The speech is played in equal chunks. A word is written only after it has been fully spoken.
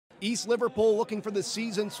East Liverpool looking for the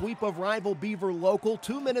season sweep of rival Beaver Local.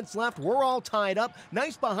 2 minutes left. We're all tied up.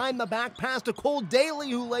 Nice behind the back pass to Cole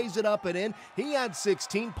Daly, who lays it up and in. He had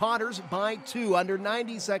 16. Potters by 2. Under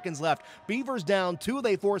 90 seconds left. Beavers down 2.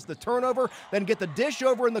 They force the turnover, then get the dish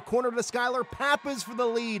over in the corner to Skylar Pappas for the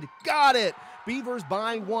lead. Got it. Beavers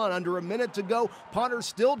by 1. Under a minute to go. Potters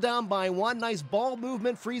still down by 1. Nice ball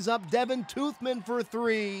movement frees up Devin Toothman for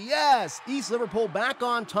 3. Yes! East Liverpool back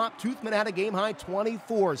on top. Toothman had a game-high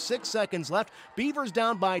 24. 6 seconds left. Beavers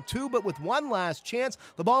down by 2, but with one last chance.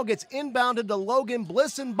 The ball gets inbounded to Logan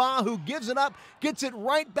Blissenbaugh, who gives it up, gets it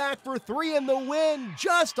right back for 3 in the win,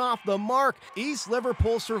 just off the mark. East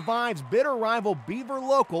Liverpool survives bitter rival Beaver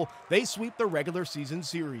Local. They sweep the regular season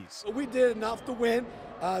series. We did enough to win.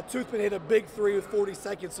 Toothman hit a big 3 with 40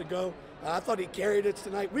 seconds to go. I thought he carried it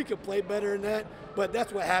tonight. We could play better than that, but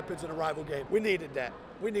that's what happens in a rival game. We needed that.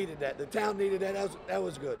 We needed that. The town needed that. That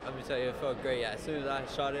was good. Let me tell you, it felt great. As soon as I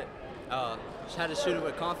shot it, just had to shoot it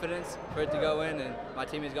with confidence for it to go in, and my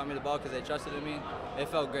teammates got me the ball because they trusted in me. It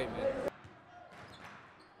felt great, man.